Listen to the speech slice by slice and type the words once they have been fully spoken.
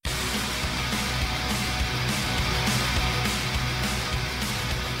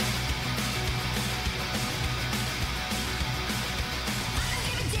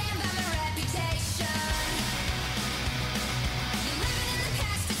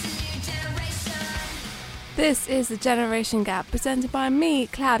This is The Generation Gap, presented by me,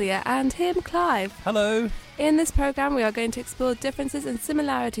 Claudia, and him, Clive. Hello. In this programme, we are going to explore differences and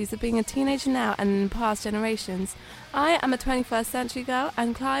similarities of being a teenager now and in past generations. I am a 21st century girl,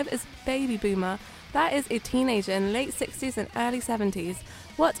 and Clive is baby boomer. That is a teenager in late 60s and early 70s.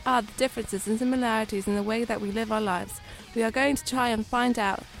 What are the differences and similarities in the way that we live our lives? We are going to try and find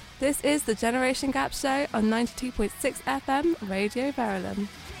out. This is The Generation Gap Show on 92.6 FM, Radio Verulam.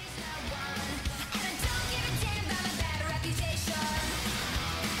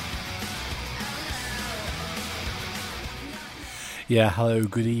 Yeah, hello,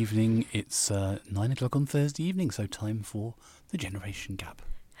 good evening. It's 9 o'clock on Thursday evening, so time for The Generation Gap.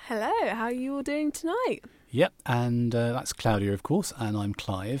 Hello, how are you all doing tonight? Yep, and that's Claudia, of course, and I'm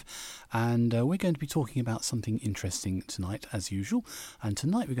Clive. And we're going to be talking about something interesting tonight, as usual. And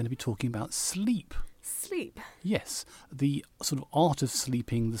tonight we're going to be talking about sleep. Sleep? Yes, the sort of art of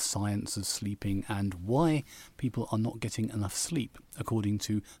sleeping, the science of sleeping, and why people are not getting enough sleep, according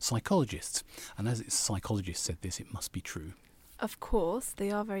to psychologists. And as it's psychologists said this, it must be true. Of course, they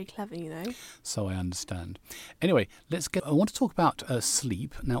are very clever, you know. So I understand. Anyway, I want to talk about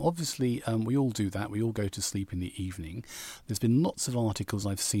sleep. Now, obviously, we all do that. We all go to sleep in the evening. There's been lots of articles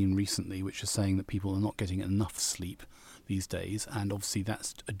I've seen recently which are saying that people are not getting enough sleep these days. And obviously,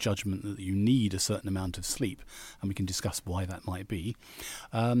 that's a judgment that you need a certain amount of sleep. And we can discuss why that might be.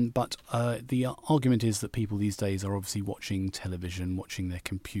 But the argument is that people these days are obviously watching television, watching their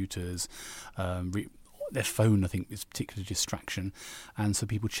computers, their phone, I think, is a particular distraction, and so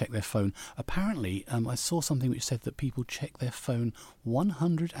people check their phone. Apparently, I saw something which said that people check their phone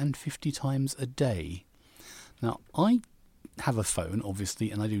 150 times a day. Now, I have a phone,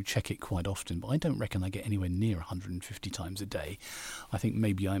 obviously, and I do check it quite often, but I don't reckon I get anywhere near 150 times a day. I think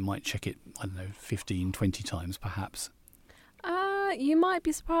maybe I might check it, 15, 20 times, perhaps. You might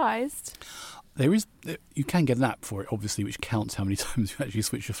be surprised. You can get an app for it, obviously, which counts how many times you actually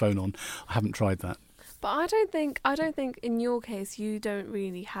switch your phone on. I haven't tried that. But I don't think in your case you don't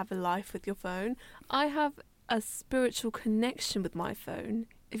really have a life with your phone. I have a spiritual connection with my phone,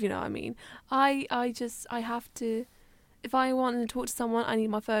 if you know what I mean. I have to, if I want to talk to someone, I need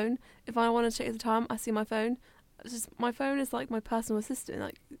my phone. If I want to check the time, I see my phone. My phone is like my personal assistant.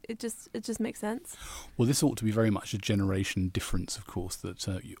 Like it just makes sense. Well, this ought to be very much a generation difference, of course, that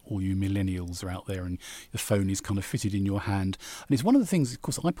all you millennials are out there and the phone is kind of fitted in your hand. And it's one of the things, of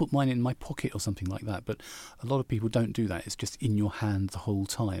course, I put mine in my pocket or something like that, but a lot of people don't do that. It's just in your hand the whole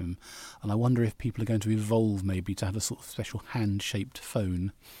time. And I wonder if people are going to evolve maybe to have a sort of special hand-shaped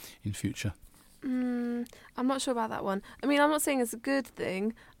phone in future. I'm not sure about that one. I mean, I'm not saying it's a good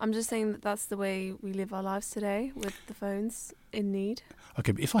thing. I'm just saying that that's the way we live our lives today with the phones in need.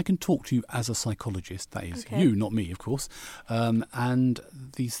 Okay, but if I can talk to you as a psychologist, that is okay. You, not me, of course. And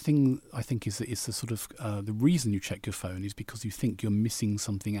these things, I think, is the sort of the reason you check your phone is because you think you're missing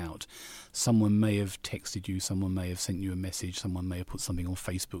something out. Someone may have texted you, someone may have sent you a message, someone may have put something on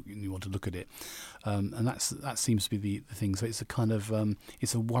Facebook and you want to look at it. And that seems to be the thing. So it's a kind of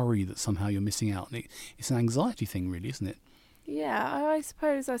it's a worry that somehow you're missing out. And it's an anxiety thing, really, isn't it? Yeah, I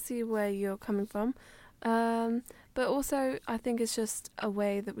suppose I see where you're coming from. But also, I think it's just a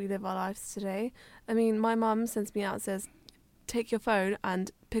way that we live our lives today. I mean, my mum sends me out and says, take your phone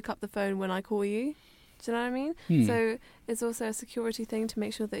and pick up the phone when I call you. Do you know what I mean? So it's also a security thing to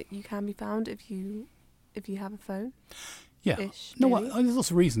make sure that you can be found if you have a phone. Yeah, there's lots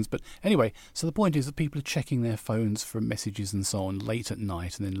of reasons, but anyway, so the point is that people are checking their phones for messages and so on late at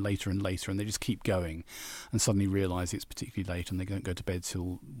night and then later and later, and they just keep going and suddenly realise it's particularly late and they don't go to bed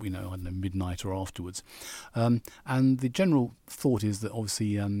till, midnight or afterwards. And the general thought is that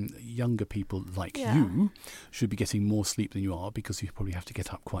obviously younger people like you should be getting more sleep than you are because you probably have to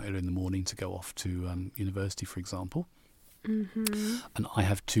get up quite early in the morning to go off to university, for example. Mm-hmm. And I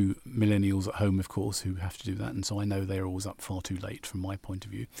have two millennials at home, of course, who have to do that, and so I know they're always up far too late from my point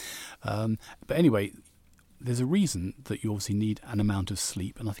of view. But anyway, there's a reason that you obviously need an amount of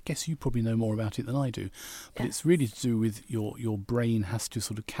sleep, and I guess you probably know more about it than I do. But It's really to do with your brain has to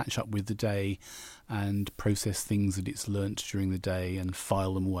sort of catch up with the day and process things that it's learnt during the day and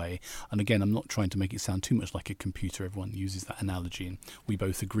file them away. And again, I'm not trying to make it sound too much like a computer. Everyone uses that analogy, and we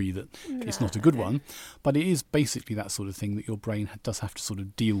both agree that it's not a good one. But it is basically that sort of thing that your brain does have to sort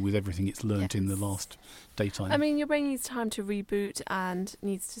of deal with everything it's learnt in the last daytime. I mean, your brain needs time to reboot and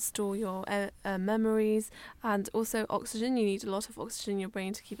needs to store your memories. And also oxygen, you need a lot of oxygen in your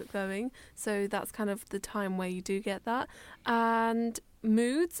brain to keep it going. So that's kind of the time where you do get that. And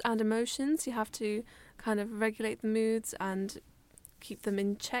moods and emotions, you have to kind of regulate the moods and keep them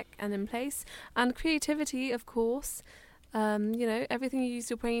in check and in place. And creativity, of course, everything you use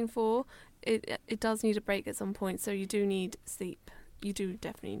your brain for it does need a break at some point, so you do need sleep. You do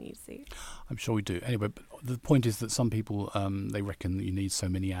definitely need sleep. I'm sure we do. Anyway, but the point is that some people, they reckon that you need so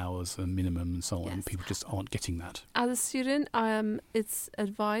many hours minimum and so on. Yes. People just aren't getting that. As a student, it's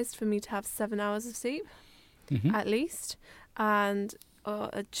advised for me to have 7 hours of sleep, at least. And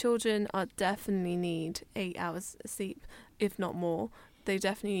children definitely need 8 hours of sleep, if not more. They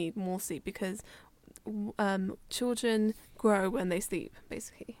definitely need more sleep because children grow when they sleep,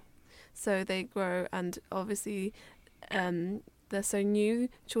 basically. So they grow, and obviously they're so new,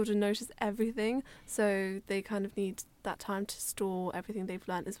 children notice everything, so they kind of need that time to store everything they've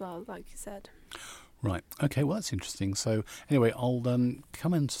learnt as well, like you said. Right. Okay, well, that's interesting. So anyway, I'll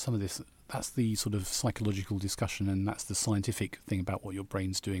come into some of this. That's the sort of psychological discussion, and that's the scientific thing about what your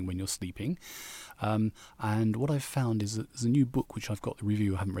brain's doing when you're sleeping. And what I've found is that there's a new book, which I've got the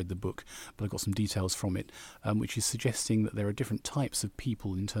review. I haven't read the book, but I've got some details from it, which is suggesting that there are different types of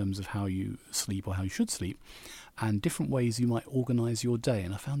people in terms of how you sleep or how you should sleep, and different ways you might organise your day.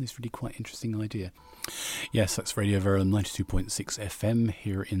 And I found this really quite interesting idea. Yes, that's Radio Verulam 92.6 FM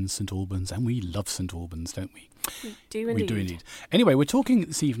here in St Albans, and we love St Albans, don't we? We do indeed. We do indeed. Anyway, we're talking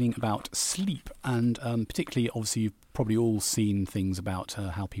this evening about sleep, and particularly, obviously, you've probably all seen things about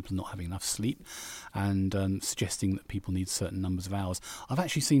how people are not having enough sleep, and suggesting that people need certain numbers of hours. I've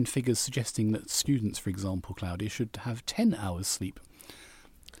actually seen figures suggesting that students, for example, Claudia, should have 10 hours sleep,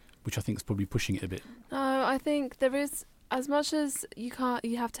 which I think is probably pushing it a bit. No, I think there is, as much as you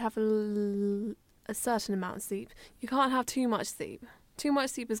have to have a certain amount of sleep. You can't have too much sleep. Too much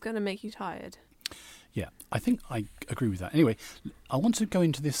sleep is going to make you tired. Yeah, I think I agree with that. Anyway, I want to go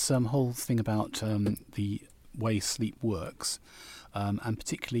into this whole thing about the way sleep works, and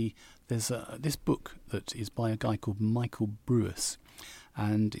particularly there's this book that is by a guy called Michael Breus,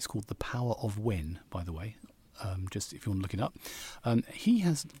 and it's called The Power of When, by the way. Just if you want to look it up. He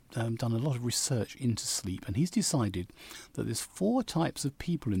has done a lot of research into sleep, and he's decided that there's 4 types of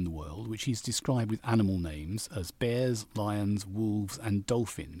people in the world, which he's described with animal names as bears, lions, wolves and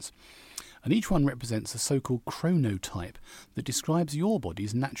dolphins. And each one represents a so-called chronotype that describes your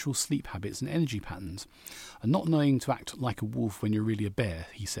body's natural sleep habits and energy patterns. And not knowing to act like a wolf when you're really a bear,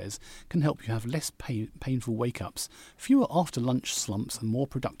 he says, can help you have less painful wake-ups, fewer after-lunch slumps and more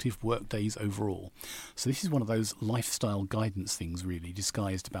productive work days overall. So this is one of those lifestyle guidance things, really,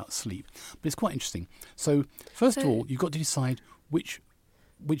 disguised about sleep. But it's quite interesting. So, first of all, you've got to decide which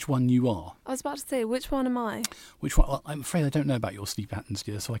one you are. I was about to say, which one am I? Which one? Well, I'm afraid I don't know about your sleep patterns,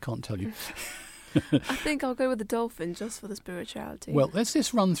 dear, so I can't tell you. I think I'll go with the dolphin just for the spirituality. Well, let's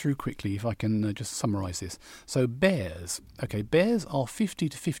just run through quickly if I can just summarise this. So bears. Okay, bears are 50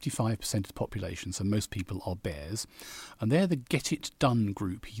 to 55% of the population, so most people are bears. And they're the get-it-done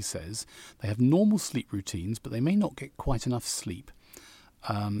group, he says. They have normal sleep routines, but they may not get quite enough sleep.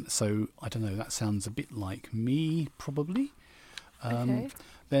 So, I don't know, that sounds a bit like me, probably. Okay.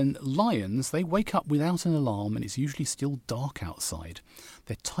 Then lions, they wake up without an alarm and it's usually still dark outside.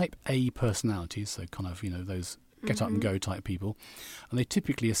 They're type A personalities, so kind of, those get up and go type people. And they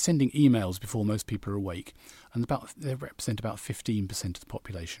typically are sending emails before most people are awake. And they represent about 15% of the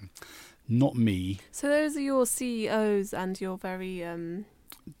population. Not me. So those are your CEOs and your very...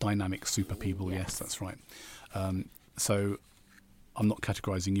 dynamic super people, yes, that's right. So I'm not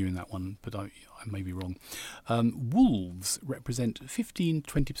categorising you in that one, but I may be wrong. Wolves represent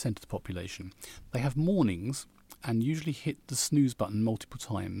 15-20% of the population. They have mornings and usually hit the snooze button multiple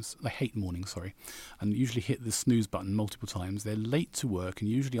times. They hate mornings, and usually hit the snooze button multiple times. They're late to work and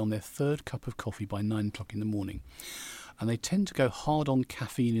usually on their 3rd cup of coffee by 9 o'clock in the morning. And they tend to go hard on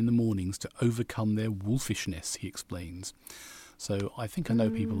caffeine in the mornings to overcome their wolfishness, he explains. So I think I know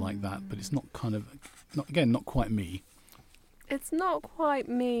people like that, but it's not quite me. It's not quite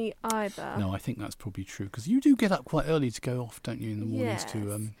me either. No, I think that's probably true, because you do get up quite early to go off, don't you, in the mornings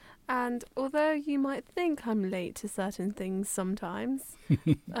yes. And although you might think I'm late to certain things sometimes,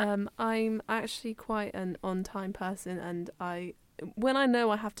 I'm actually quite an on-time person, and when I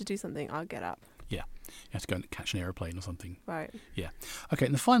know I have to do something, I'll get up. Yeah, you have to go and catch an aeroplane or something. Right. Yeah. Okay,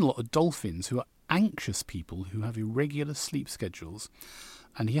 and the final lot are dolphins, who are anxious people who have irregular sleep schedules.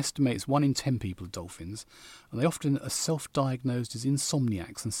 And he estimates 1 in 10 people are dolphins, and they often are self-diagnosed as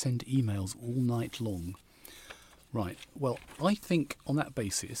insomniacs and send emails all night long. Right, well, I think on that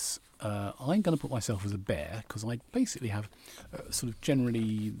basis, I'm going to put myself as a bear, because I basically have sort of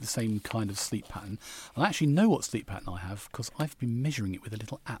generally the same kind of sleep pattern. And I actually know what sleep pattern I have, because I've been measuring it with a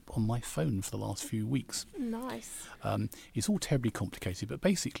little app on my phone for the last few weeks. Nice. It's all terribly complicated, but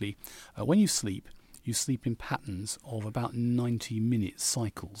basically, when you sleep in patterns of about 90-minute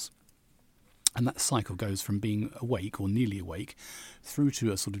cycles. And that cycle goes from being awake or nearly awake through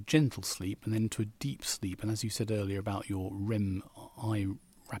to a sort of gentle sleep and then to a deep sleep. And as you said earlier about your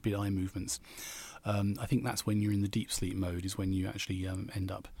rapid eye movements, I think that's when you're in the deep sleep mode, is when you actually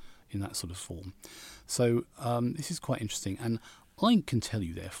end up in that sort of form. So this is quite interesting. And I can tell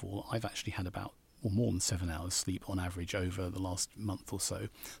you, therefore, I've actually had about more than 7 hours sleep on average over the last month or so.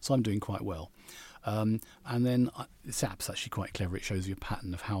 So I'm doing quite well. And then this app's actually quite clever. It shows you a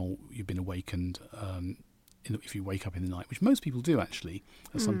pattern of how you've been awakened if you wake up in the night, which most people do actually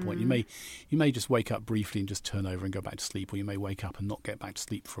at some point. You may just wake up briefly and just turn over and go back to sleep, or you may wake up and not get back to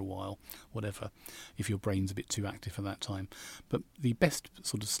sleep for a while, whatever, if your brain's a bit too active at that time. But the best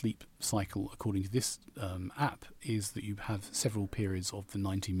sort of sleep cycle, according to this app, is that you have several periods of the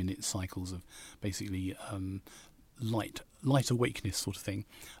 90-minute cycles of basically light awakeness sort of thing,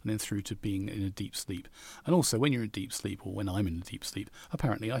 and then through to being in a deep sleep. And also when you're in deep sleep, or when I'm in a deep sleep,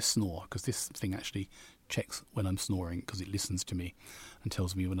 apparently I snore, because this thing actually checks when I'm snoring, because it listens to me and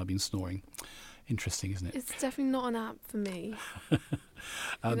tells me when I've been snoring. Interesting, isn't it? It's definitely not an app for me.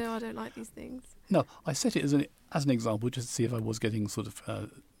 I don't like these things. No, I set it as an example just to see if I was getting sort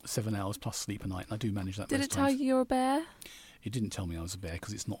of 7 hours plus sleep a night, and I do manage that. Did it tell you you're a bear? It didn't tell me I was a bear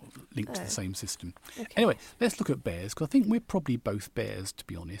because it's not linked to the same system. Okay. Anyway, let's look at bears, because I think we're probably both bears, to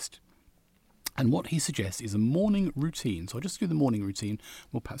be honest. And what he suggests is a morning routine. So I'll just do the morning routine.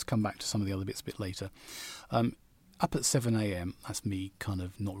 We'll perhaps come back to some of the other bits a bit later. Up at 7 a.m, that's me kind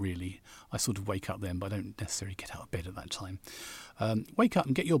of not really. I sort of wake up then, but I don't necessarily get out of bed at that time. Wake up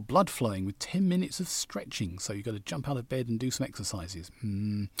and get your blood flowing with 10 minutes of stretching. So you've got to jump out of bed and do some exercises.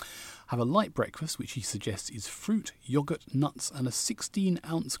 Have a light breakfast, which he suggests is fruit, yoghurt, nuts and a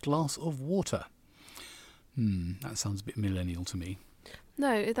 16-ounce glass of water. That sounds a bit millennial to me.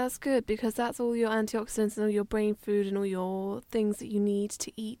 No, that's good, because that's all your antioxidants and all your brain food and all your things that you need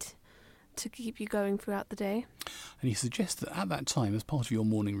to eat to keep you going throughout the day. And he suggests that at that time, as part of your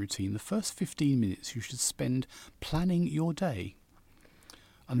morning routine, the first 15 minutes you should spend planning your day.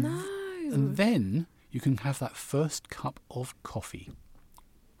 And then you can have that first cup of coffee.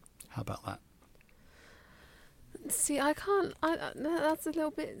 How about that? See, I can't. That's a little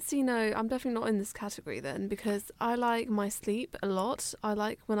bit. See, no, I'm definitely not in this category then, because I like my sleep a lot. I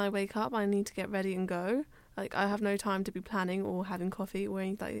like when I wake up, I need to get ready and go. Like, I have no time to be planning or having coffee or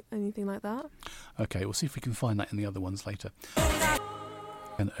anything like that. Okay, we'll see if we can find that in the other ones later.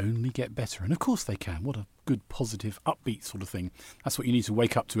 Can only get better, and of course they can. What a good, positive, upbeat sort of thing. That's what you need to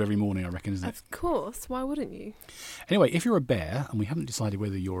wake up to every morning, I reckon, isn't it? Of course. Why wouldn't you? Anyway, if you're a bear, and we haven't decided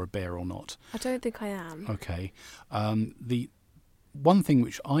whether you're a bear or not. I don't think I am. Okay. The one thing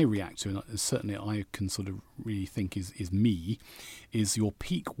which I react to, and certainly I can sort of really think is me, is your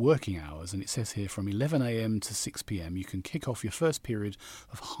peak working hours. And it says here from 11 a.m. to 6 p.m. you can kick off your first period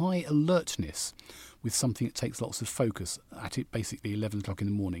of high alertness with something that takes lots of focus at it, basically 11 o'clock in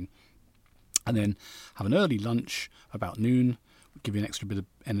the morning. And then have an early lunch about noon, give you an extra bit of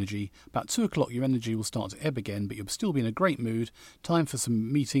energy. About 2 o'clock your energy will start to ebb again, but you'll still be in a great mood. Time for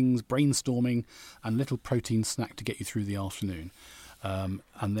some meetings, brainstorming, and a little protein snack to get you through the afternoon. And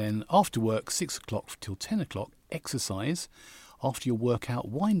then after work, 6 o'clock till 10 o'clock, exercise. After your workout,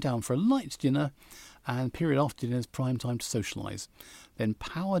 wind down for a light dinner, and period after dinner is prime time to socialise. Then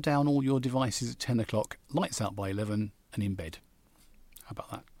power down all your devices at 10 o'clock, lights out by 11, and in bed. How about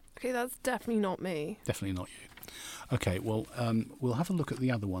that? Okay, that's definitely not me. Definitely not you. Okay, well, we'll have a look at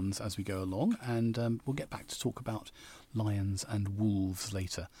the other ones as we go along, and we'll get back to talk about lions and wolves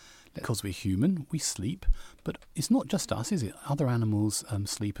later. Because we're human, we sleep, but it's not just us, is it? Other animals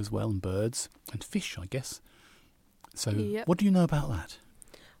sleep as well, and birds, and fish, I guess. So What do you know about that?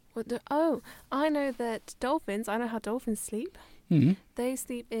 I know that dolphins, I know how dolphins sleep. Mm-hmm. They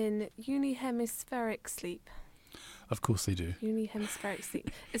sleep in unihemispheric sleep. Of course they do. Unihemispheric sleep.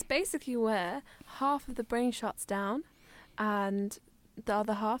 It's basically where half of the brain shuts down and the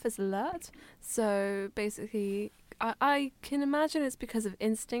other half is alert. So basically, I can imagine it's because of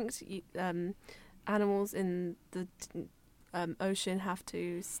instinct. Animals in the ocean have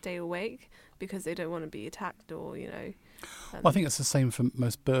to stay awake because they don't want to be attacked or, well, I think it's the same for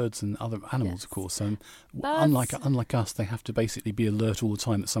most birds and other animals, yes. Of course. Unlike us, they have to basically be alert all the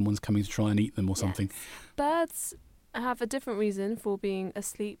time that someone's coming to try and eat them or something. Yes. Birds have a different reason for being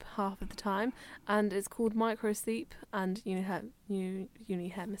asleep half of the time, and it's called microsleep and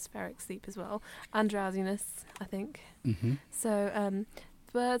unihemispheric sleep as well, and drowsiness, I think. Mm-hmm. So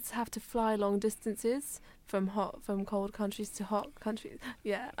birds have to fly long distances from cold countries to hot countries.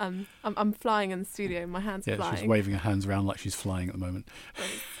 Yeah, I'm flying in the studio. My hands are flying. Yeah, she's waving her hands around like she's flying at the moment.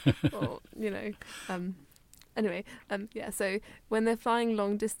 Anyway, yeah. So when they're flying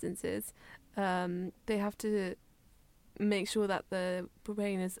long distances, they have to make sure that the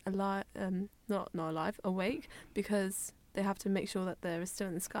brain is alive, not alive, awake, because they have to make sure that they're still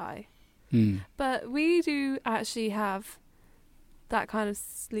in the sky. But we do actually have that kind of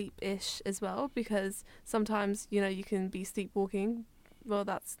sleep-ish as well, because sometimes, you know, you can be sleepwalking. Well,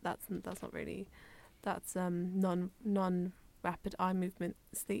 that's not really, that's non-rapid eye movement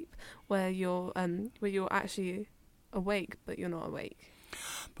sleep, where you're actually awake but you're not awake.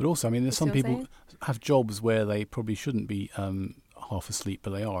 But also, I mean, there's You some see what I'm people have jobs where they probably shouldn't be half asleep,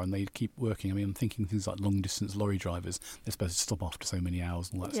 but they are, and they keep working. I mean, I'm thinking things like long-distance lorry drivers. They're supposed to stop after so many hours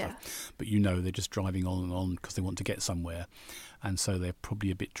and all that stuff. But, you know, they're just driving on and on because they want to get somewhere. And so they're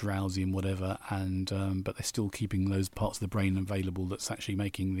probably a bit drowsy and whatever, and but they're still keeping those parts of the brain available that's actually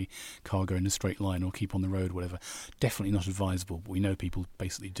making the car go in a straight line or keep on the road, whatever. Definitely not advisable, but we know people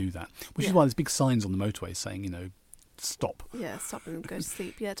basically do that, which is why there's big signs on the motorways saying, you know, stop. Yeah, stop and go to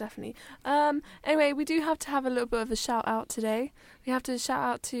sleep. Yeah, definitely. Anyway, we do have to have a little bit of a shout out today. We have to shout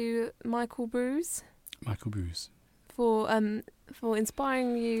out to Michael Bruce for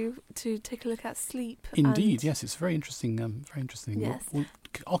inspiring you to take a look at sleep. Indeed, yes, it's very interesting. Very interesting. Yes.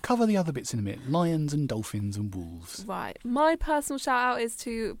 I'll cover the other bits in a minute. Lions and dolphins and wolves. Right. My personal shout out is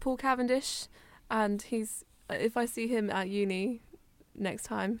to Paul Cavendish, and if I see him at uni next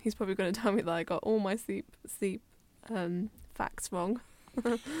time, he's probably going to tell me that I got all my sleep facts wrong.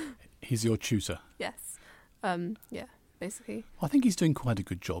 He's your tutor. Yes. Yeah, basically. I think he's doing quite a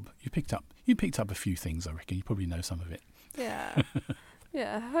good job. You picked up a few things, I reckon. You probably know some of it. Yeah.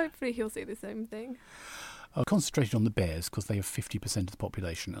 Yeah, hopefully he'll say the same thing. Concentrated on the bears because they have 50% of the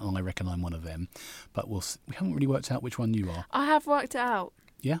population, and I reckon I'm one of them. But we haven't really worked out which one you are. I have worked it out.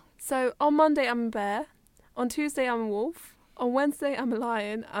 Yeah? So on Monday I'm a bear, on Tuesday I'm a wolf, on Wednesday I'm a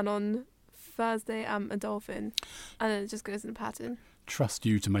lion, and on Thursday I'm a dolphin. And then it just goes in a pattern. Trust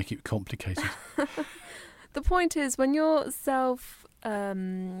you to make it complicated. The point is, when you're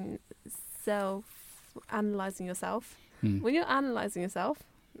self-analysing yourself, when you're analysing yourself,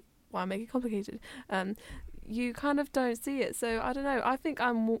 why make it complicated? You kind of don't see it. So I don't know. I think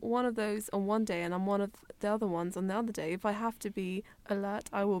I'm one of those on one day, and I'm one of the other ones on the other day. If I have to be alert,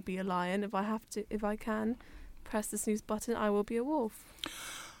 I will be a lion. If I can press the snooze button, I will be a wolf.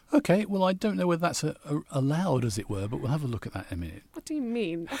 Okay, well, I don't know whether that's allowed, as it were, but we'll have a look at that in a minute. What do you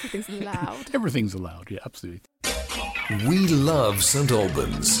mean? Everything's allowed. Everything's allowed, yeah, absolutely. We love St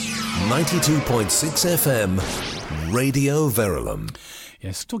Albans. 92.6 FM, Radio Verulam.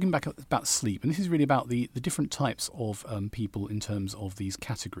 Yes, talking back about sleep, and this is really about the different types of people in terms of these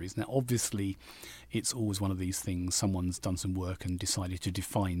categories. Now, obviously, it's always one of these things. Someone's done some work and decided to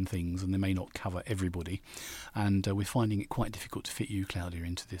define things, and they may not cover everybody. And we're finding it quite difficult to fit you, Claudia,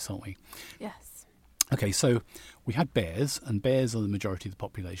 into this, aren't we? Yes. Okay, so we had bears, and bears are the majority of the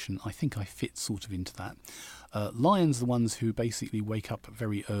population. I think I fit sort of into that. Lions are the ones who basically wake up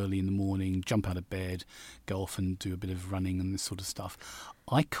very early in the morning, jump out of bed, go off and do a bit of running and this sort of stuff.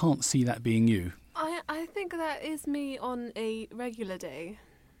 I can't see that being you. I think that is me on a regular day.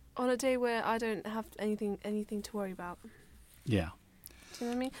 On a day where I don't have anything to worry about. Yeah. Do you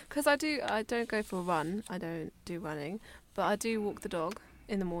know what I mean? Because I don't go for a run. I don't do running. But I do walk the dog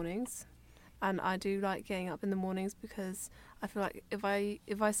in the mornings. And I do like getting up in the mornings because I feel like if I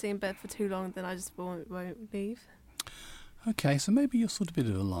stay in bed for too long, then I just won't leave. Okay, so maybe you're sort of a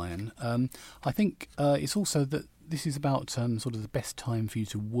bit of a lion. I think it's also that this is about sort of the best time for you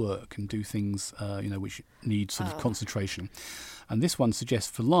to work and do things, which need sort of concentration. And this one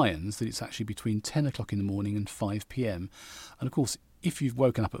suggests for lions that it's actually between 10 o'clock in the morning and 5 p.m. And of course, if you've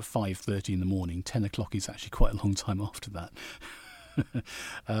woken up at 5:30 in the morning, 10 o'clock is actually quite a long time after that.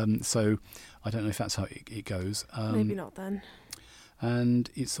 So I don't know if that's how it goes. Maybe not then. And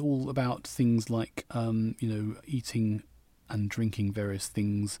it's all about things like, eating and drinking various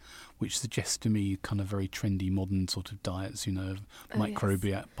things, which suggests to me kind of very trendy modern sort of diets,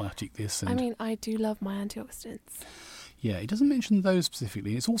 microbiotic this. And I mean, I do love my antioxidants. Yeah, it doesn't mention those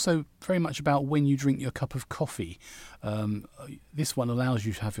specifically. It's also very much about when you drink your cup of coffee. This one allows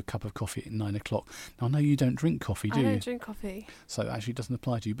you to have your cup of coffee at 9 o'clock. Now, I know you don't drink coffee, do you? I don't drink coffee. So actually it doesn't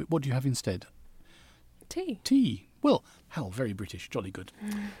apply to you. But what do you have instead? Tea. Well, how very British. Jolly good.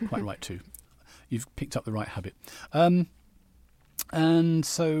 Quite right, too. You've picked up the right habit. And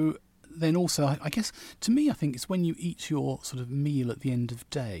so then also, I guess, to me, I think it's when you eat your sort of meal at the end of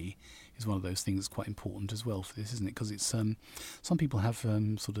day is one of those things that's quite important as well for this, isn't it? Because it's some people have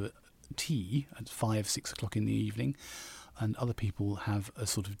sort of tea at 5-6 o'clock in the evening, and other people have a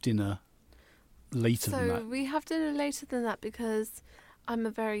sort of dinner later than that. So we have dinner later than that because I'm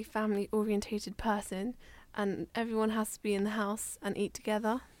a very family orientated person, and everyone has to be in the house and eat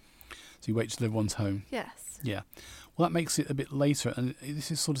together. So you wait till everyone's home. Yes. Yeah. Well, that makes it a bit later, and this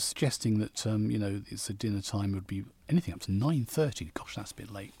is sort of suggesting that it's a dinner time would be anything up to 9:30. Gosh, that's a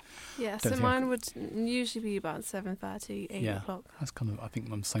bit late. Yeah. Don't So think mine would usually be about 7:30, 8 o'clock. That's kind of. I think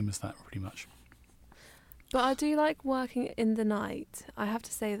I'm the same as that pretty much. But I do like working in the night. I have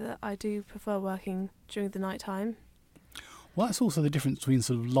to say that I do prefer working during the night time. Well, that's also the difference between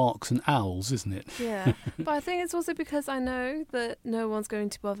sort of larks and owls, isn't it? Yeah. But I think it's also because I know that no one's going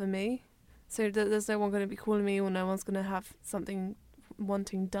to bother me. So that there's no one going to be calling me, or no one's going to have something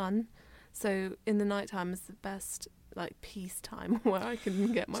wanting done. So in the night time is the best, like, peace time where I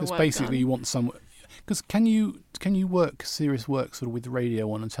can get my work So it's done. basically you want some. Because can you work serious work sort of with the radio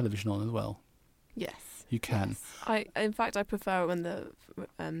on and television on as well? Yes. You can. Yes. In fact, I prefer it when the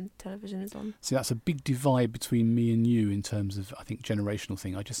television is on. See, that's a big divide between me and you in terms of, I think, generational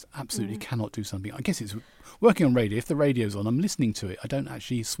thing. I just absolutely cannot do something. I guess it's working on radio. If the radio's on, I'm listening to it. I don't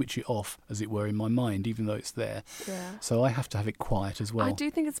actually switch it off, as it were, in my mind, even though it's there. Yeah. So I have to have it quiet as well. I do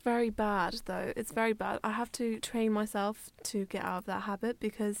think it's very bad, though. It's very bad. I have to train myself to get out of that habit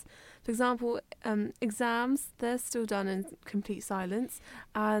because, for example, exams, they're still done in complete silence.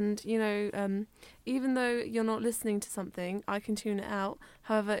 And, even though you're not listening to something, I can tune it out.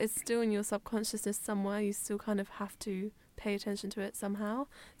 However, it's still in your subconsciousness somewhere. You still kind of have to pay attention to it somehow.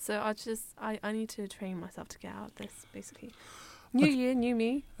 So I need to train myself to get out of this, basically. New year, new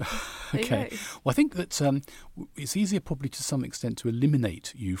me. Okay. Well, I think that it's easier probably to some extent to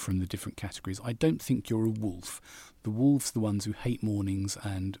eliminate you from the different categories. I don't think you're a wolf. The wolves, the ones who hate mornings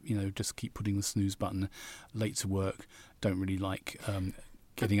and, just keep putting the snooze button, late to work, don't really like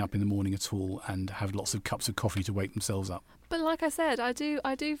getting up in the morning at all, and have lots of cups of coffee to wake themselves up. But like I said, I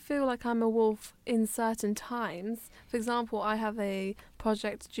do feel like I'm a wolf in certain times. For example, I have a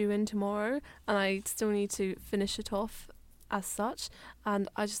project due in tomorrow, and I still need to finish it off as such, and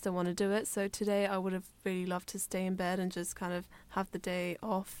I just don't want to do it. So today I would have really loved to stay in bed and just kind of have the day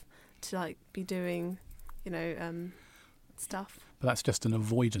off to be doing, stuff. But that's just an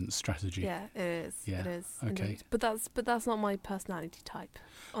avoidance strategy. Yeah, it is. Yeah. It is. Okay. Indeed. But that's not my personality type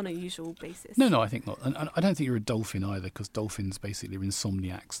on a usual basis. No, I think not. And I don't think you're a dolphin either, because dolphins basically are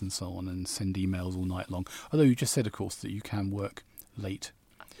insomniacs and so on and send emails all night long. Although you just said, of course, that you can work late.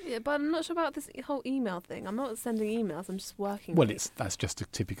 Yeah, but I'm not sure about this whole email thing. I'm not sending emails. I'm just working. Well, that's just a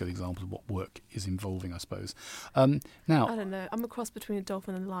typical example of what work is involving, I suppose. Now, I don't know. I'm a cross between a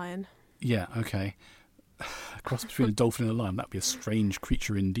dolphin and a lion. Yeah, okay. A cross between a dolphin and a lion. That'd be a strange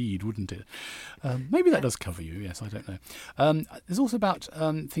creature indeed, wouldn't it? Maybe that does cover you. Yes, I don't know. There's also about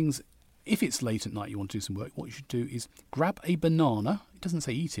things. If it's late at night, you want to do some work. What you should do is grab a banana. It doesn't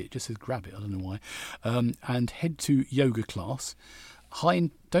say eat it; it just says grab it. I don't know why. And head to yoga class.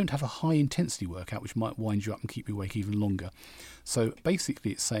 Don't have a high intensity workout, which might wind you up and keep you awake even longer. So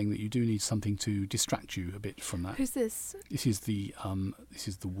basically, it's saying that you do need something to distract you a bit from that. Who's this? This is the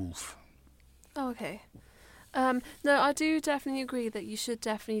wolf. Oh, okay. No, I do definitely agree that you should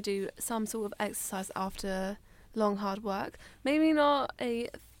definitely do some sort of exercise after long hard work. Maybe not a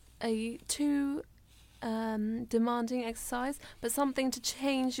too demanding exercise, but something to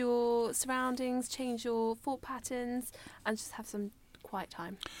change your surroundings, change your thought patterns, and just have some quiet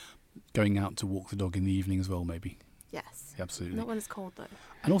time. Going out to walk the dog in the evening as well, maybe. Yes. Absolutely. Not when it's cold, though.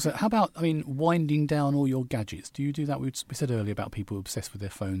 And also, how about, winding down all your gadgets? Do you do that? We said earlier about people obsessed with their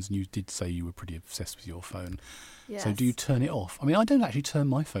phones, and you did say you were pretty obsessed with your phone. Yes. So do you turn it off? I don't actually turn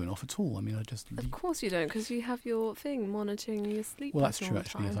my phone off at all. I just... Of course you don't, because you have your thing monitoring your sleep. Well, that's true,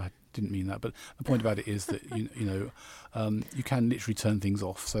 actually. Yes, I didn't mean that. But the point about it is that, you can literally turn things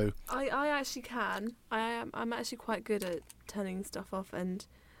off. So I actually can. I'm actually quite good at turning stuff off, and...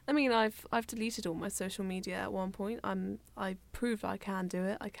 I've deleted all my social media at one point. I proved I can do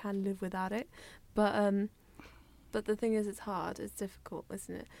it. I can live without it, but the thing is, it's hard. It's difficult,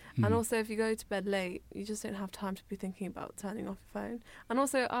 isn't it? Mm. And also, if you go to bed late, you just don't have time to be thinking about turning off your phone. And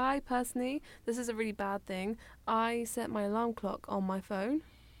also, I personally, this is a really bad thing. I set my alarm clock on my phone.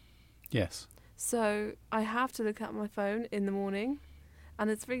 Yes. So I have to look at my phone in the morning, and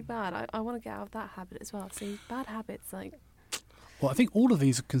it's really bad. I want to get out of that habit as well. See, bad habits Well, I think all of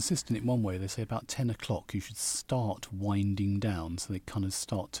these are consistent in one way. They say about 10 o'clock you should start winding down, so they kind of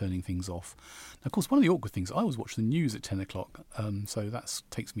start turning things off. Now, of course, one of the awkward things, I always watch the news at 10 o'clock, so that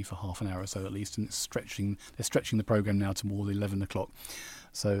takes me for half an hour or so at least, and they're stretching the programme now to more than 11 o'clock.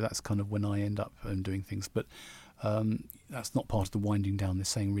 So that's kind of when I end up doing things. But that's not part of the winding down. They're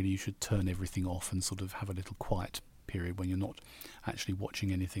saying really you should turn everything off and sort of have a little quiet period when you're not actually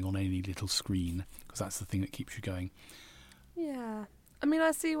watching anything on any little screen, because that's the thing that keeps you going. Yeah,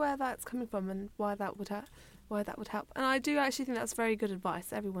 I see where that's coming from and why that why that would help. And I do actually think that's very good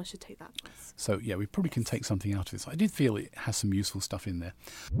advice. Everyone should take that advice. So, yeah, we probably can take something out of this. I did feel it has some useful stuff in there.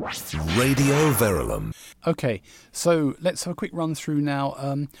 Radio Verulam. Okay, so let's have a quick run through now.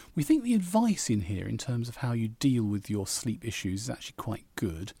 We think the advice in here in terms of how you deal with your sleep issues is actually quite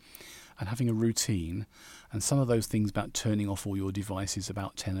good, and having a routine. And some of those things about turning off all your devices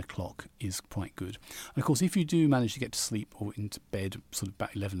about 10 o'clock is quite good. And of course, if you do manage to get to sleep or into bed sort of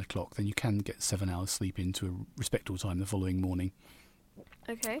about 11 o'clock, then you can get 7 hours sleep into a respectable time the following morning.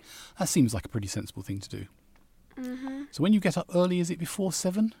 Okay. That seems like a pretty sensible thing to do. Mm-hmm. So when you get up early, is it before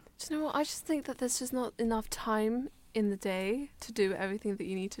 7? Do you know what? I just think that there's just not enough time in the day to do everything that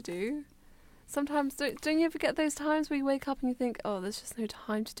you need to do. Sometimes, don't you ever get those times where you wake up and you think, oh, there's just no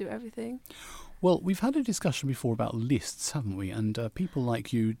time to do everything? Well, we've had a discussion before about lists, haven't we? And people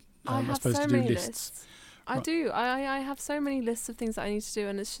like you are supposed to do lists. I do. I have so many lists of things that I need to do,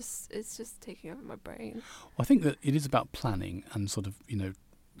 and it's just taking over my brain. Well, I think that it is about planning and sort of,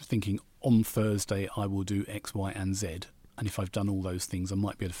 thinking on Thursday I will do X, Y and Z. And if I've done all those things, I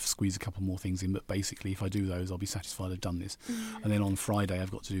might be able to squeeze a couple more things in. But basically, if I do those, I'll be satisfied I've done this. And then on Friday,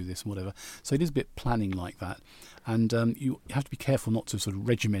 I've got to do this and whatever. So it is a bit planning like that. And you have to be careful not to sort of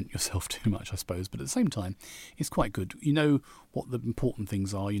regiment yourself too much, I suppose. But at the same time, it's quite good. You know what the important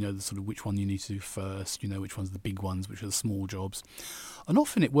things are. You know the sort of which one you need to do first. You know which ones are the big ones, which are the small jobs. And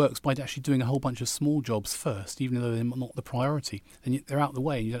often it works by actually doing a whole bunch of small jobs first, even though they're not the priority. And they're out of the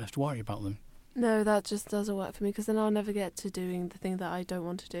way and you don't have to worry about them. No, that just doesn't work for me, because then I'll never get to doing the thing that I don't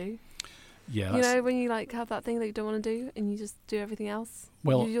want to do. Yeah, you know, when you have that thing that you don't want to do and you just do everything else,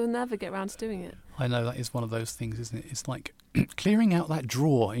 well, you'll never get around to doing it. I know, that is one of those things, isn't it? It's like clearing out that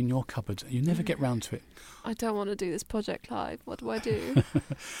drawer in your cupboard. You never get round to it. I don't want to do this project, Clive. What do I do?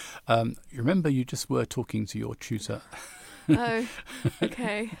 You remember you just were talking to your tutor. Oh,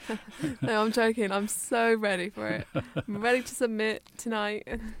 okay. No, I'm joking. I'm so ready for it. I'm ready to submit tonight.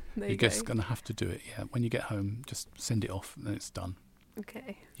 You're just going to have to do it, yeah. When you get home, just send it off and then it's done.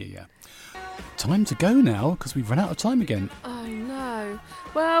 Okay. Yeah. Time to go now, because we've run out of time again. I know.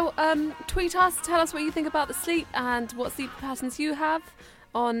 Well, tweet us, tell us what you think about the sleep and what sleep patterns you have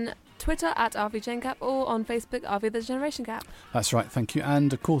on Twitter at RVGenGap or on Facebook RV The Generation Gap. That's right, thank you.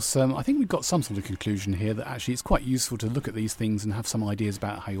 And of course, I think we've got some sort of conclusion here that actually it's quite useful to look at these things and have some ideas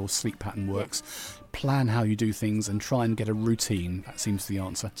about how your sleep pattern works, plan how you do things and try and get a routine. That seems the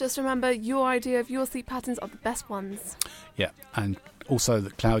answer. Just remember, your idea of your sleep patterns are the best ones. Yeah, and also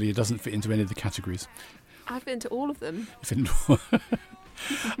that Claudia doesn't fit into any of the categories. I fit into all of them.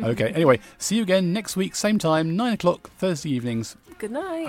 Okay, anyway, see you again next week, same time, 9 o'clock, Thursday evenings. Good night.